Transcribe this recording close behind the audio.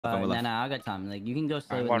Nah, I got time. Like you can go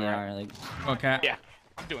stay with me. Like. Okay. Yeah,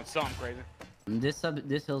 I'm doing something crazy.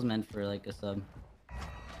 This hill's meant for like a sub.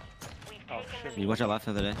 Oh shit. You watch our left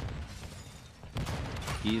the other day.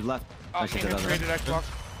 He left. Oh, created Xbox.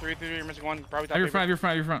 3, you're missing one. Probably top. You're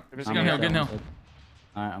front. Get in hill.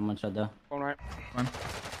 Alright, I'm gonna shut down. Going right. Fine.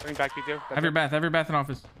 Bring back P2. Have your bath in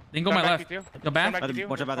office. Then go my left. Go bath.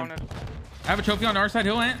 Watch out bathroom. I have a trophy on our side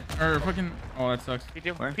hill, Ant. Or fucking. Oh, that sucks.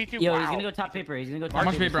 P2. Where? P2. Yo, wow. he's gonna go top paper. He's gonna go top I'm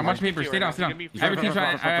on paper. Stay down. I have a team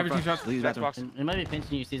shot. I have a team shot. Leave bathroom. It might be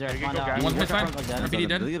pinching you, Caesar. You can go Find out. gas. You want my side? Like RPD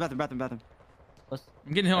dead. Leave bathroom.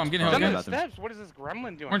 I'm getting hill. Down Again. the steps. What is this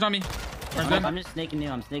gremlin doing? Orange on me. Orange dead. I'm just snaking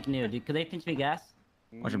new. Dude, could they pinch me gas?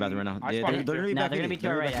 Watch your bathroom right now. I Yeah, spawned they're No, they're gonna be to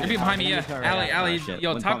our right. They're be behind me. Yeah. Alley.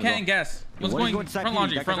 Yo, top cat and gas. One's going front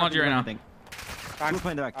laundry right now. Two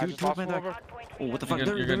playing the back. Two playing the back. Oh, what the fuck?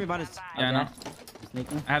 They're me minus. Yeah, I know.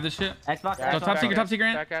 Sneaking. I have this shit. Xbox. Yo, top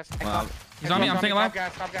secret, Ant. Wow. He's on me. I'm staying alive.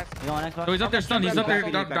 Top gas. He's on Xbox. Oh, he's up there stunned.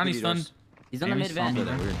 Donnie's stunned. He's on the mid van.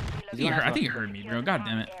 I think he heard me, bro. God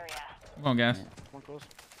damn it. I'm going gas. One close.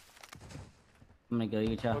 I'm gonna go. You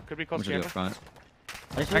can chow. Could be close Go chamber. front.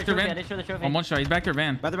 Back there, van. On one shot. He's back there,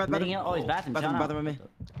 van. Bathroom. Oh, he's bathroom. Bathroom me.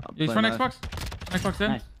 He's front Xbox. Xbox dead.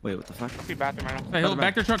 Nice. Wait, what the fuck? See bathroom right now. Hey, hill.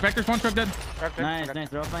 Back there, truck. One truck dead. Nice.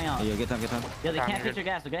 They're all playing out. Yo, get time. Yo, they can't pitch your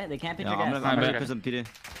gas, okay? They can't pitch your I'm gas. gonna push them PD.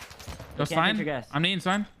 Yo, sign. I'm needing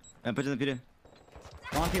sign. And push them PD.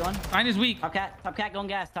 Go on P1. Sign is weak. Top cat going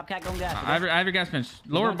gas. I have your gas pinch.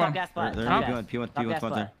 Lower bottom. Gas spot. They're P1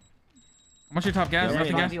 spot there. How much your top gas?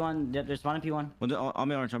 Nothing gas. P1. Yep, there's one in P1.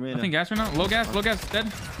 I'm orange. Nothing gas right now. Low gas dead.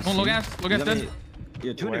 One low gas dead.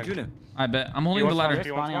 Yeah, two new. I bet. I'm holding the ladder. They're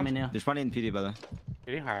spawning on me now. They're spawning in PD, by the way.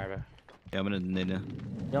 PD? Alright, Yeah, I'm gonna nade now.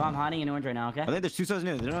 Yo, I'm hiding in orange right now, okay? I think there's two souls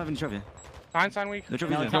new. They don't have any trophy. Sign weak. The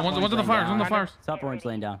trophy's No, new. top One's on the fires. Top orange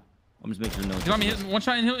laying down. I'm just making sure no. He's on me. Hitting one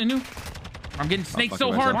shot in new. I'm getting snaked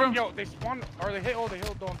so hard, bro. Yo, they spawn or they hit. Oh, they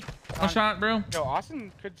hit. Don't. One shot, bro. Yo,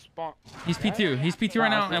 Austin could spawn. He's P2 right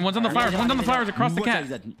now, and one's on the fires across the cat.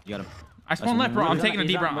 You got him. I spawned left, bro. I'm taking a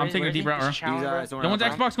deep route. Bro. The one's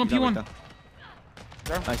Xbox going P1.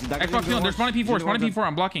 Xbox P1. They're spawning P4.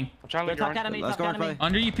 I'm blocking. I'm trying to Top cat on me. Top cat on me.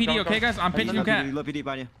 Under you, PD. Okay, guys. I'm pinching him, cat. Low PD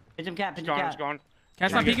behind you. Pinch him, cat. Gone.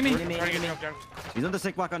 Cat's not peeking me. He's on the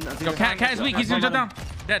sick block on. Yo, cat is weak. He's gonna jump down.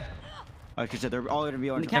 Dead. Like I said, they're all gonna be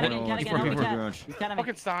orange.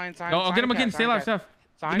 Fucking sign. Yo, I'll get him again. Stay alive, Steph.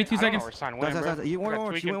 Give me 2 seconds. You want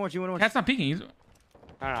orange. Cat's not peeking. He's.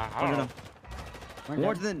 I don't know.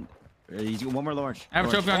 Orange then. He's one more orange. I have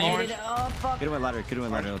a trophy on you. Oh, fuck. Get him a ladder. Okay.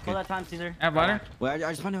 Pull that time, Caesar. I have ladder. Wait,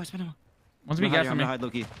 I just found him. Once we gas on I'm me. gonna hide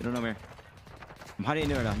low-key. They don't know where. I'm hiding in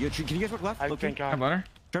there right now. Can you guys work left? I think I have ladder.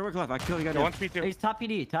 Try to work left. I killed you guys. One P2. He's top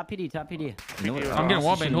PD. I'm getting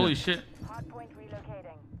wallbang. Holy shit.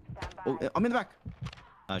 Oh, I'm in the back.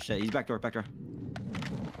 Oh shit, he's back door. I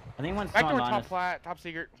think one's Back door, spawned on top us. flat, top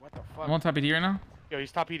secret. What the fuck? I'm on top PD right now. Yo,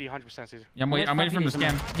 he's top PD 100% Caesar. Yeah, I'm waiting for him to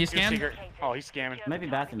scan. He's scanned. Oh, he's scamming. Might be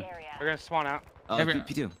bathroom. They're gonna spawn out.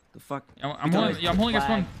 P2. The fuck? I'm holding a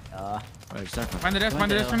spawn. Alright, start. Find the desk right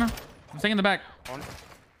now. I'm staying in the back. One's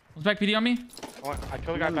back PD on me. I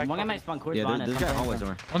killed the guy back. One guy might spawn core Yeah, spawn. there's guy always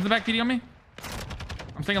somewhere. One's in the back PD on me.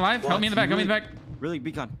 I'm staying alive. Help me in the back. Really,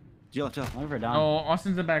 beacon. Jill. One for down. Oh,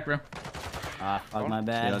 Austin's in the back, bro. Fuck my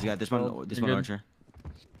bad. Yeah, let's get this one archer.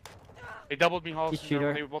 They doubled me, Halls. He's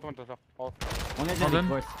shooter. They both went to the hall. One guy's All dead.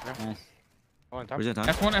 done? Nice. Where's that time?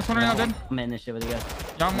 S1 right now, dead. I'm in this shit with you guys.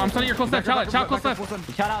 Yo, I'm stunning your close left. Shout close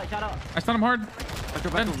left. Shout out. I stun him hard. Back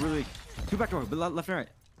door, really weak. Two back door, left and right.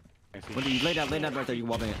 When you lay down right there, you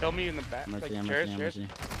can wallbang it. Kill me in the back. Like, chairs.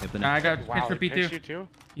 I got Wow, pitch for they pitched you P2. too?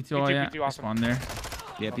 P2, oh yeah. P2 awesome. Spawn there.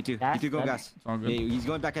 Yeah, P2. Gas, P2 go gas. It's all good. Yeah, he's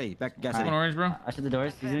going back at you. Back gas at One you. orange, bro. I shut the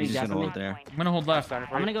doors. He's gonna be He's just gas gonna on hold me. there. I'm gonna hold left. I'm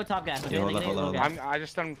gonna go top gas. Okay? Yeah, hold up. I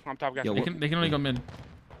just done. I'm top gas. Yo, They can only go mid.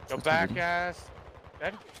 Go back gas.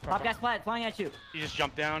 Dead? Top gas flat, flying at you. He just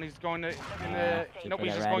jumped down. He's going to. Nope,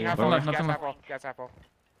 he's just ready. going half Nothing off. left, Gas nothing half off. Gas half off.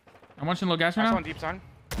 I'm watching low gas right Last now. one deep sign.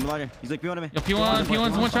 I'm lying. He's like P1 to me. Yo,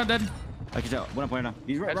 P1's one shot dead. I can tell. One point now.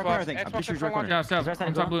 He's right corner, I think. I'm pretty sure he's right corner. Yeah, Steph.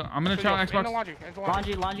 I'm top blue. I'm gonna chow Xbox.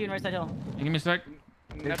 Laundry and right side hill. Give me a sec.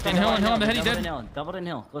 In hill on the head, he dead. Doubled in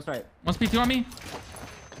hill. Close right. One's P2 on me.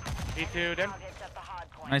 P2 dead.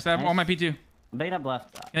 Nice, I have all my P2. I'm baiting up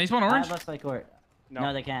left. Can they spawn I orange? have left side court.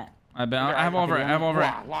 No, they can't. I bet. I have all right.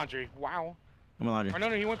 Wow, laundry. Wow. I'm a laundry. Oh, no,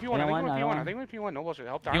 he went P1. I think he went P1. No bullshit.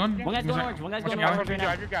 Help down. P1? One guy's going orange. One guy's going orange right now.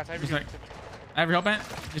 I have your gas. I have your gas. I have your help, Ant.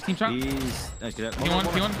 Just team shot. He's nice. Get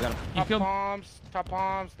P1. You killed. Top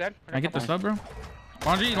palms. Dead. Can I get the sub, bro?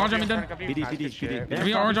 Laundry on me, dead. PD. Give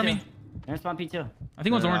me orange on me. They're spawn P2. I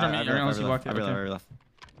think one's orange on me. Unless you walked it. Right left.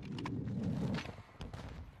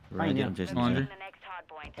 Right, get him, Jason. Laundry.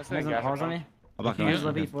 That's Guys on the halls on me. I'll back You Watch good?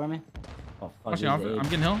 the beat for me. Oh, fuck. Watching off. I'm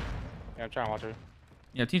getting hill. Yeah, I'm trying to watch her.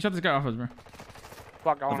 Yeah, team shot this guy off us, bro.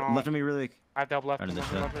 Fuck going on. Left of me really. I have to help left. Right in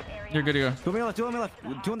this Left. You're good to go. Two on me left. Two on me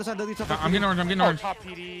left. Two on the side. Delete top. I'm getting orange. I'm getting Oh, orange. top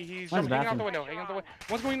PD. He's One's jumping out the bathroom. window. Hang out the window.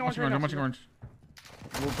 One's going orange Watching right orange. I'm now. watching orange.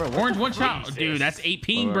 Well, bro, what Orange the one fuck? shot. Dude, that's 8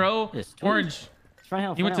 ping, bro. Yes, two. Orange. Front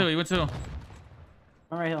hill. He went front to. He went to.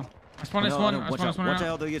 Right hill. I spawned this one. I spawned this one Watch right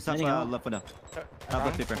out. They'll get top Anything else? left window. Down.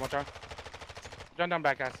 left paper. Watch out. Jump down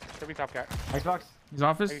back, guys. Should be top cat. Xbox. He's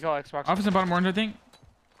office. You call Xbox. Office and bottom orange, I think.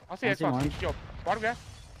 I'll see I see Xbox. orange. Yo, bottom gas.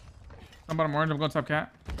 I'm bottom orange. I'm going top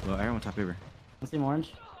cat. Well, everyone top paper. Let's see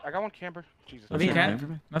orange. I got one camper. Jesus. Nothing Nothing cat?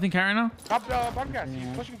 cat. Nothing cat right now. Top bottom gas.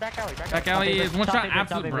 He's pushing back alley. Back alley is one Top shot. paper,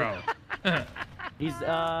 top Absolute, bro. paper. He's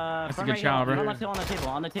a front good right shout, hill, bro. On the left hill, on the table,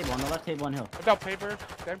 on the table, on the left table, one hill. Without paper.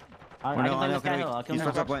 Dead. I can play this guy hill. I'll kill He's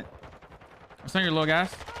him. top point. I'm starting your low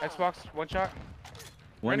gas. Xbox. One shot.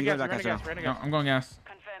 One Run to gas. go back Run out. gas. Run No, gas. I'm going gas.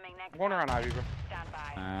 Confirming next I'm going around Ivy, bro. Stand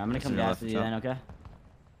by. I'm gonna come Consider gas left with you top. then, okay?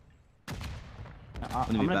 I'm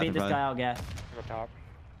be gonna beat bathroom this probably. guy out gas. Go top.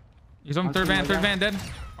 He's on I'm third seeing van. low Third gas. van dead.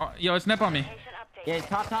 Oh, yo, it's nep on me. Patient update. Yeah, he's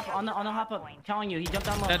top on the hop up. Telling you, he jumped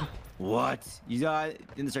down low. Dead. What? He's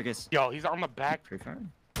in the staircase. Yo, he's on the back.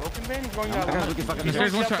 Broken van. He's going That guy's down. looking fucking He's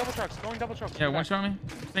miserable. one shot. Double trucks. Going double trucks. Yeah, one shot me.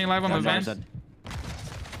 Staying live on the Down, van. down.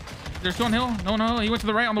 There's one hill. No. He went to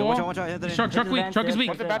the right on the Yo, watch out, wall. watch out. Yeah, Truck Pitch the weak. van, Truck is stairs, weak.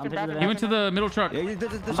 What's the bathroom, pitch the bathroom? He van. went to the middle truck. Yeah, the I'm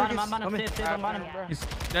bottom, staircase. I'm bottom, stairs, stairs, I'm bottom. He's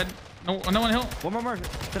dead. No one hill. One more.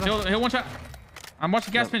 Hill one shot. I'm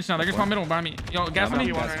watching gas pinch now. They're just spawn middle behind me. Yo, gas on me.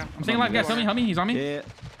 P1 right now. I'm staying live. Gas on me. Help me. He's on me. Yeah.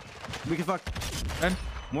 We can fuck. Dead.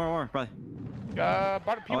 More, probably.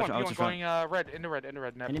 Bottom I'll watch P1 it going red, into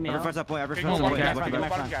red. Nep. Any me Every help? front top point. Every Okay, front go top on, point. gas, Lucky right, back.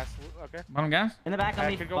 Bottom gas. Okay. Bottom gas. In the back on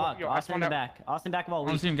me. could go- Fuck. yo, Austin in the I back. Austin back wall. I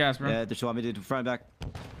don't see him gas, bro. Yeah, just want me to do front and back.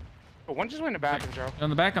 But one just went in the bathroom, Joe. On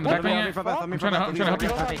the back. On the What back. the Right fuck? here. I'm trying to help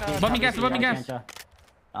you. Above me gas, above me gas.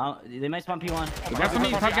 They might spawn P1. Gas on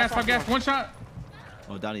me. Top gas. Top gas. One shot.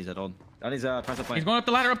 Oh, Donnie's at old. Donnie's front top point. He's going up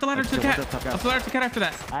the ladder. Up the ladder to the cat. Top gas. Up the ladder to the cat after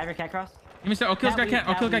that. I have your cat cross. Give me a sec. I'll kill this guy cat.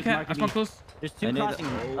 I'll kill the guy cat. I MarkyB. spawn close. There's two I need crossing.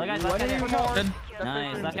 it. Other guy's left guy there. Dead.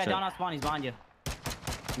 Nice. Left guy down on spawn. He's behind you.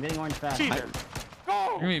 I'm getting orange fast. Cheater.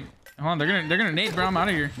 Go! Give me. Hold on. They're gonna nade, bro. I'm out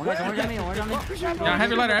of here. One guy's orange on me. Orange on me. Yeah, have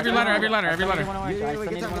your ladder. Have your ladder. Have your ladder. Have your ladder. Yeah,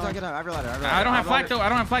 get down, get down. Every ladder. I don't have flag though. I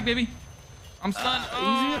don't have flag, baby. I'm stunned.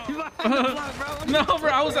 No,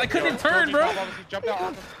 bro. I couldn't turn, bro. Jumped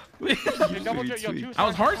out. Double jump. Yo, two I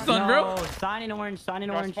was hard stunned, bro. No, signing orange.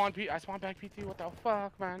 Signing I orange. spawned back PT. What the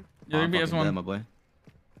fuck, man? Yeah, there'd be S1. my boy.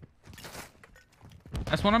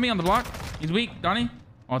 S1 on me on the block. He's weak, Donnie.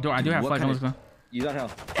 Oh, I do have What flag. kind On this guy. You got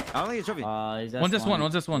hell. I don't think it's trophy. He's One's this S1. one,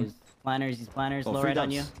 one's this one. He's planners. He's planners. Oh, Low free right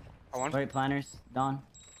on you. dumps. I won. Right planners. Don.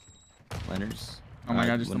 Liners. Oh my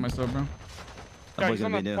god, just on myself, bro. That Yeah, boy's he's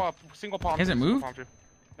on gonna be the new. single palm. Hasn't single moved? palm too.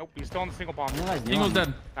 Nope, he's still on the single palm. Single's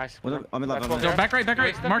dead. Nice. I'm in left, I'm in That's left. Yo, there. back right,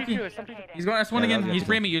 There's some Marky. P2, there's some P2. He's going S1 Yeah, again. that was He's good.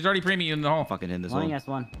 pre-me. He's already pre-me in the hall. Fucking hit this Running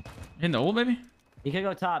one. S1. In the old, baby. He could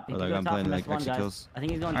go top. He Oh, could like, go I'm top playing, from like, S1, exit guys. kills. I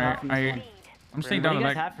think he's going Alright, top from alright. S1. I'm staying What down do the you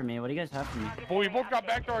guys back. have for me? What do you guys have for me? Boy, we both got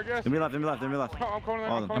back door, I guess. Let me left. I'm calling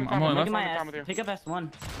All them. of them. I'm I'm going Look left. at my time ass. with you. Pick up S1.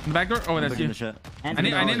 In the back door? Oh, that's Looking you. the shit. And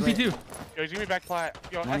I need P2. P2. Yo, he's gonna be back flat.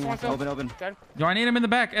 Yo, Running S1 still. Open. Dead. Yo, I need him in the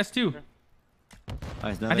back. S2.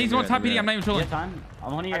 Nice, I think he's going top PD. I'm not even You trolling. have time?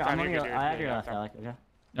 I'm on your. I I'm on have your. time, I have your yeah, left, yeah. Alec. Okay.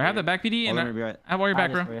 I have the back PD and I have all your I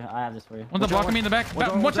back, have this bro. for you. I have this for you. One's blocking me in the back.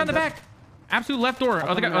 Watch on the back. Absolute left door. I'll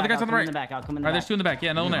Other come in the guy's back, on the I'll come in right. the back. I'll come in the Alright, there's back. two in the back.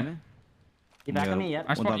 Yeah, no one there. You back on me? Yep.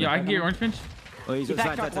 I spawn. Yeah, I can get your orange pinch. Oh, he's He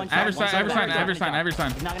backed up one shot. Average sign, average sign, average sign, average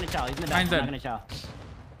sign. He's not gonna chow. He's in the back. Nine's He's not dead. gonna chow.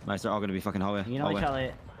 Nice, they're all gonna be fucking hallway. You know we chow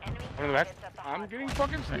it. I'm in the back. I'm getting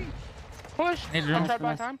fucking speed. Push. Hey, I'm Drew. tried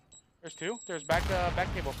by time. There's two. There's back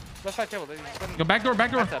table. Left side table. Go back door,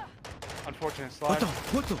 back door. That's a unfortunate slide. What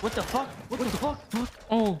the? What the fuck? What the fuck?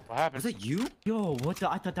 Oh, What happened? Is that you? Yo, what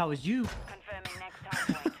the? I thought that was you. Confirming next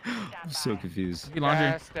hard point. Stand I'm by. so confused. he laundry.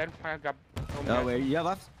 Yes, dead. I got. Oh wait, you have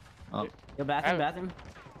left? Oh, Yo, bathroom.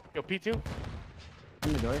 Yo, P2.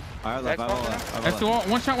 In the door. alright, left. That's the wall.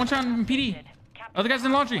 One shot in PD. Other guy's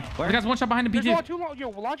in laundry. Other guy's one shot behind the There's one P2. too long. Yo,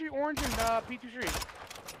 laundry orange and P2 street.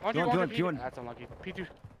 Laundry P1, orange. P1. That's unlucky. P2.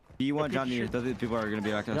 P1 John Neer. Those people are gonna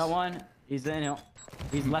be back to Got us. one. He's in hill.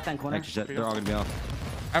 He's left hand corner. Extra shit. They're all gonna be off.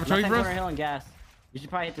 I have a Left trophy, hand corner bro. hill and gas. You should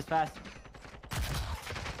probably hit this fast.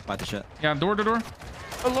 Fight the shit. Yeah, door.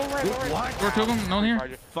 Oh, low right. Door two of them. No one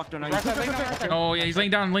here. Fuck, don't know. Right side, lay down, right side. Oh yeah, he's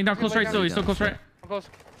laying down close right still. He's still close right. I'm close.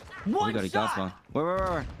 We One got a gas shot. bomb.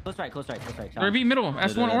 Where? Close right. Close right. Or beat middle.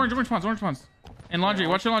 S1 orange ones. And laundry.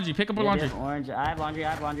 Watch your laundry. Pick up a laundry. Orange. I have laundry.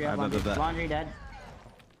 I have laundry. bet. Laundry dead.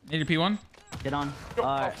 Need your P1. Get on.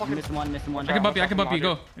 Yo, You missed one. I can bump you.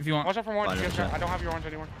 Go if you want. Watch out for orange. Fine, Yes, sure. I don't have your orange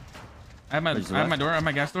anymore. I have my door. I have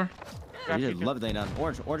my gas door. You just love it laying down.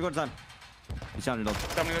 Orange go to time. He sounded up.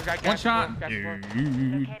 One shot. Locating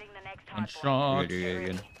the next One hard shot. point. You're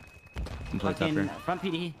good. I'm playing top Fucking here. front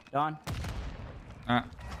PD. Don.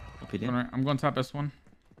 PD. I'm going top S1.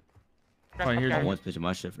 Oh, here's I want to pitch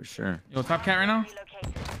my shit for sure. Yo, top cat right now.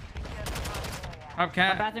 Relocated. Top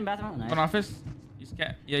cat. Bathroom. Nice. One office. He's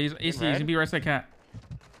cat. Yeah, he's AC. He's gonna be right side cat.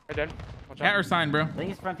 Right there. Watch Cat out. or sign, bro. I think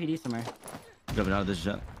he's front PD somewhere. Jumping out of this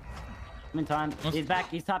shot. I'm in time. He's back.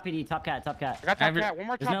 He's top PD. Top cat. I got top Average- cat. One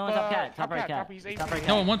more There's top. no one top cat. Top right cat. Top, he's Top right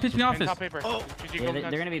No, cat. one pitch me And office. top paper. Oh. Yeah,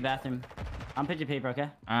 they're gonna be bathroom. I'm pitching paper, okay?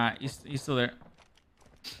 He's still there.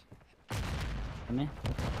 Come in.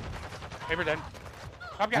 Paper dead.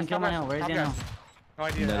 Top gas. I'm killing Top hill. gas. Where's Top the gas. hill? No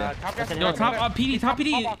idea. No, no. Top gas. Yo, Yo, top PD. Top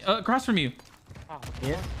PD. box. Across from you. Oh, Yeah.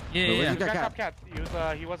 Yeah, Wait, yeah, where's yeah. he got? top cat.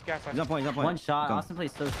 He was gas. He's on point. He's on point. One shot. Come. Austin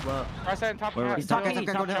plays so slow. Parasite and top Wait, cat. he's top cat. Top Top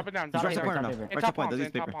cat. Go down. Jumping down. He's right Top side corner paper, now. top paper. And Right top side point. palms. Does And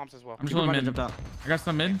his top paper. palms as well. I'm just Keep him holding running. mid. Jumped out. I got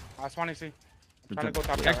some mid. I just want to see. Jumped Trying to out. go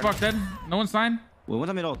top gas. Xbox dead. No one signed. Wait, one's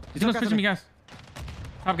on mid ult. He's gonna switch me gas.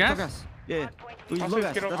 Top gas. Top gas. Yeah. Ooh, he's I'll low see,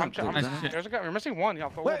 gas. get over- That's I'm- not- Nice shit. There's a guy. We're missing one. Yeah,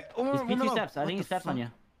 Wait. Oh, He's one P2 below. steps. I What think he the steps fuck? on you.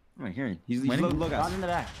 I'm right here. He's Waiting? low Don's gas. in the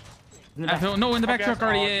back. In the back. No, in the back Top truck gas.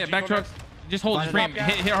 already. Oh, Yeah, back go truck. next. Just hold. Just frame. Top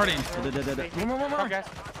Hit hard in. Top gas.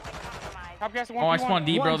 Top gas. Oh, I spawned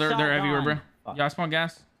D, bro. One They're shot everywhere, bro. gone. Yeah, I spawned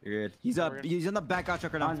gas. You're good. He's up. He's in the back out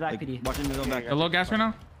truck right now. Don's back, PD. Watching the back. The low gas right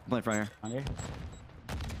now. Playing front here. Under.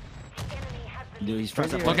 Dude, he's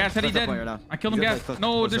first up. Low gas said he dead. I killed him gas.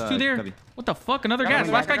 No, there's two there. What the fuck? Another gas.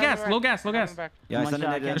 Last guy gas. Low gas. Low gas. Yeah, I One sent shot,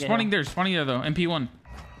 it. can't They're spawning there. Spawning there though. MP1.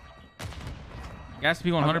 Gas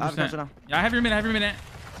P1 100%. Yeah, I have your minute.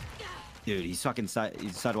 Dude, he's fucking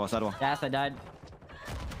he's sidewall. Gas, I died.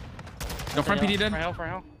 Yo, front PD dead. Front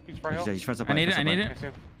hill. He's front hill. He's first up. I need it. I'm Dead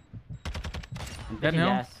pitching hill.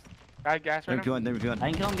 gas. Guy gas right now.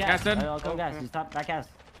 I can kill him gas. Gas dead. I'll kill him gas. He's top back gas.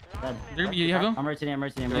 Dead. You have them? I'm rotating.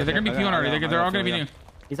 Yeah, they're gonna be P1 already. They're all gonna be new.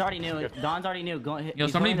 He's already new. Don's already new. Go, Yo,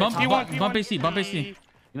 he's somebody going to bump the top. bump AC. Bump AC. You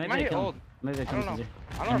might Might be hit able old. to kill him. I don't know. Censor.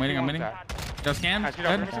 I don't know I'm if waiting. he I'm wants waiting. that. Yo, scam. I see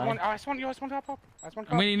Dead. that. I just want top up.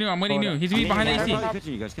 I'm waiting new. I'm waiting new. He's gonna be behind the I'm AC. waiting.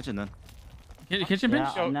 Kitchen, you guys. Kitchen then. Kitchen pinch.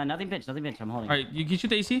 Yeah, no, nothing pinch. I'm holding. All right, you can shoot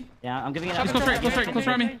the AC. Yeah, I'm giving it Just up. go straight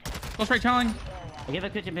on me. Go straight, challenge. I give a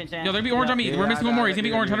kitchen pinch. Yo, there'll be orange on me. We're missing one more. He's gonna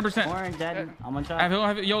be orange 100%. Orange dead. I'm one shot. I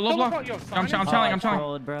have it. Yo, low block. I'm challenging.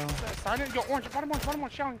 Cold, bro. Sign it. Yo, orange. Bottom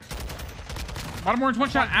orange. Showing. Bottom orange, one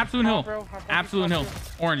shot. Absolute hill. Bro, Absolute hill.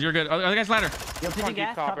 Orange, you're good. Other guy's ladder. Yo, pitching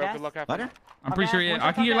gas. Top gas. Good luck after. Ladder? I'm pretty sure. Yeah,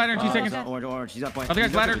 I can get ladder in 2 seconds. Orange. He's up point. Other guy's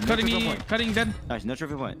He's no ladder, trophy, cutting no me, trophy point. cutting dead. Nice, no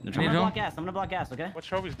trophy point. No Need trophy I'm hill. gonna block gas. I'm gonna block gas, okay? What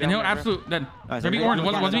trophies down And hill, there, bro? absolute dead. Nice, There's gonna be okay. orange.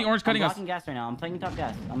 One's gonna be orange I'm cutting us. blocking gas right now. I'm playing top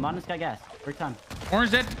gas. I'm on this guy gas. First time.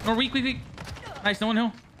 Orange dead. No, weak. Nice, no one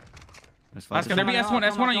hill. That's Last guy, fine. there be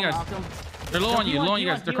S1 on you guys. They're low on you. Low on you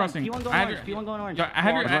guys. They're crossing. P1 going I have orange. your. P1 going orange. Yo, I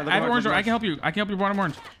have orange. I can help you. I can help you bottom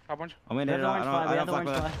orange. Top orange. I'm in We it. have the orange flag. We I have don't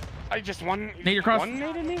the fuck orange with flag. I just one. Nate, you're cross. One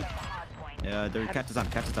naded me. Yeah, they're catch us on.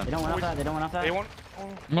 They don't want off that. They don't want off They that. want.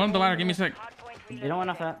 I'm on the ladder. Give me a sec. They don't want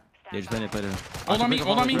off that. Yeah, just play it. Hold on me.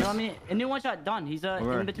 Wait on me. A new one shot done. He's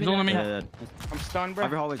Where? in between. He's on me. the- I'm stunned, Every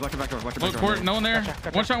bro. hallways. Watch your back door. Watch your Look, back door. court. No one there.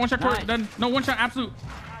 One shot. Nice. Court. Done. No, one shot. Absolute.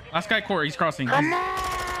 Last guy, court. He's crossing. Come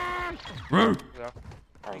on. Bro.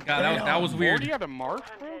 Oh, God, that was weird. 40 out of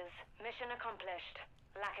mark, bro. Mission accomplished.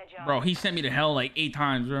 Lack a job. Bro, he sent me to hell like 8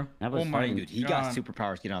 times, bro. That was Oh my fun. Dude, he got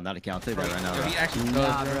superpowers getting on that account. I'll tell you that right now. Yo, he bro. actually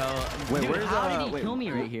Nah, does, bro. bro. Wait, Dude, where's how did he wait, kill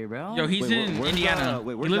me right here, bro? Yo, he's Wait, in where's, Indiana.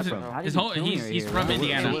 wait, He where's lives that in from? How did his he whole. kill me right He's here, from bro?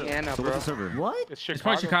 Indiana. Indiana, So bro. what's the server? What? It's It's Chicago.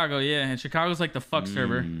 probably Chicago, yeah. And Chicago's like the fuck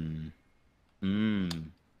server.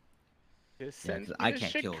 It's Yeah, 'cause I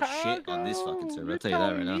can't kill shit on this fucking server. I'll tell you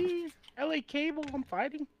that right now. LA Cable, I'm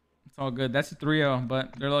fighting. It's all good. That's a 3-0,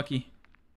 but they're lucky.